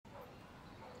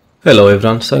Hello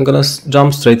everyone, so I'm gonna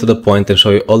jump straight to the point and show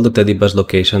you all the teddy bears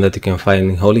location that you can find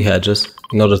in Holly Hedges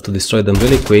in order to destroy them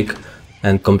really quick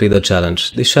and complete the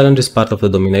challenge. This challenge is part of the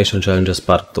Domination challenges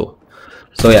part 2.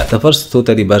 So yeah, the first two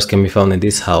teddy bears can be found in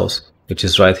this house, which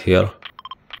is right here.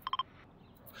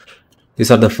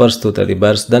 These are the first two teddy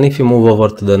bears. Then if you move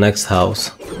over to the next house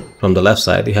from the left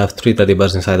side, you have three teddy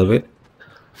bears inside of it.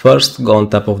 First, go on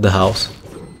top of the house.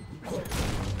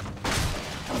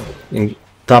 In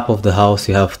top of the house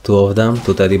you have two of them,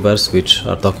 two teddy bears, which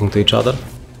are talking to each other,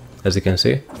 as you can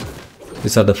see.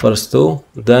 These are the first two.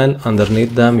 Then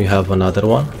underneath them you have another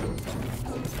one.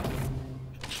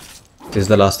 This is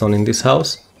the last one in this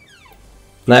house.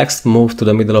 Next, move to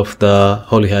the middle of the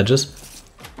Holly Hedges,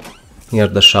 near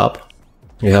the shop.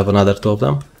 You have another two of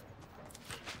them.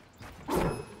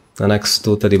 The next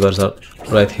two teddy bears are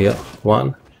right here.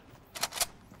 One.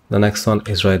 The next one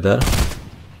is right there.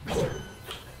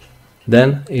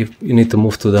 Then, if you need to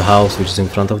move to the house which is in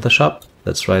front of the shop,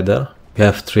 that's right there. You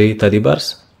have three teddy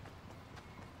bears.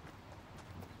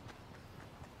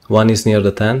 One is near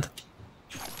the tent,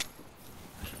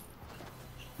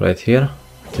 right here,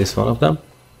 this one of them.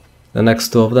 The next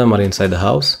two of them are inside the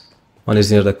house. One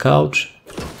is near the couch,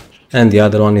 and the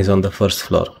other one is on the first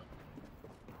floor,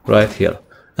 right here.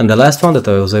 And the last one that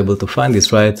I was able to find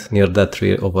is right near that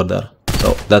tree over there.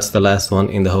 So that's the last one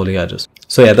in the Holly Hedges.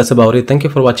 So yeah, that's about it. Thank you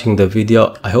for watching the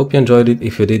video. I hope you enjoyed it.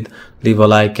 If you did, leave a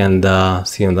like and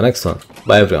see you in the next one.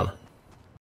 Bye everyone.